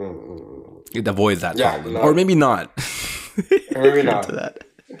 so it avoids that problem, or maybe not. Maybe not. That.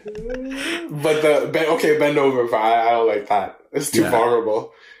 But bend over. But I don't like that. It's too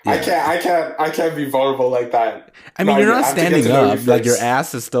vulnerable. Yeah. I can't be vulnerable like that. I mean, you're not standing up. Like your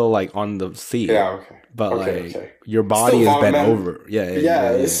ass is still like on the seat. Yeah. Okay. But your body is bent over.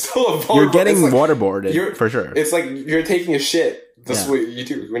 Yeah. It's still a vulnerable. You're getting waterboarded for sure. It's like you're taking a shit. That's what you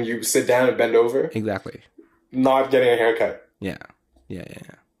do when you sit down and bend over. Exactly. Not getting a haircut. Yeah.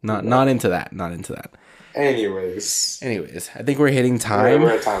 Not into that. Anyways, I think we're hitting time.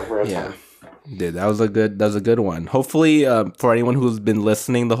 We're at time. Dude, that was a good one. Hopefully, for anyone who's been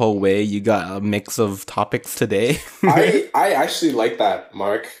listening the whole way, you got a mix of topics today. I actually like that,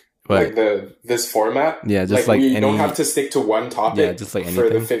 Mark. What? Like this format. Yeah, just we don't have to stick to one topic. Yeah, just like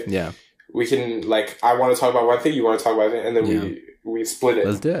anything. we can like I want to talk about one thing, you want to talk about it, and then we split it.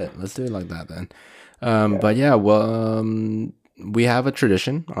 Let's do it. Let's do it like that then. But yeah, well, we have a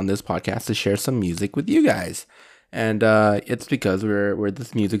tradition on this podcast to share some music with you guys, and it's because we're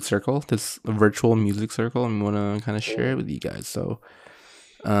this music circle, this virtual music circle, and we want to kind of share it with you guys. So,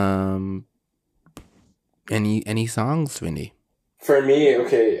 any songs, Windy? For me,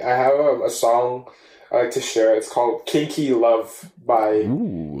 okay, I have a song I like to share. It's called "Kinky Love" by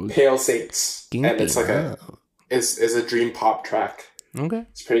Pale Saints, and it's like is a dream pop track. Okay,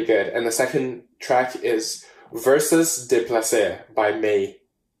 it's pretty good. And the second track is "Versus Déplacé" by May,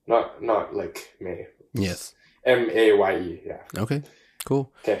 not like May. Yes, Maye. Yeah. Okay,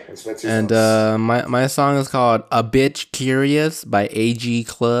 cool. Okay, that's my two and songs. my song is called "A Bitch Curious" by AG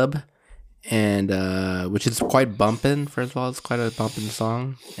Club. And which is quite bumpin'. First of all, it's quite a bumpin'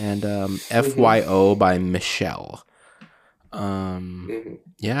 song. And FYO by Michelle.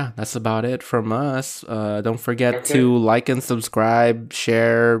 Yeah, that's about it from us. Don't forget to like and subscribe,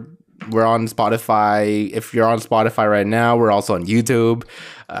 share. We're on Spotify. If you're on Spotify right now, we're also on YouTube.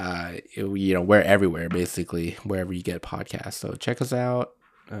 We're everywhere, basically, wherever you get podcasts. So check us out.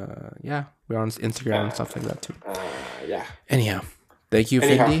 Yeah, we're on Instagram and stuff like that too. Yeah. Anyhow, thank you,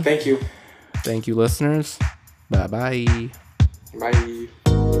 Findy. Thank you. Thank you, listeners. Bye-bye. Bye.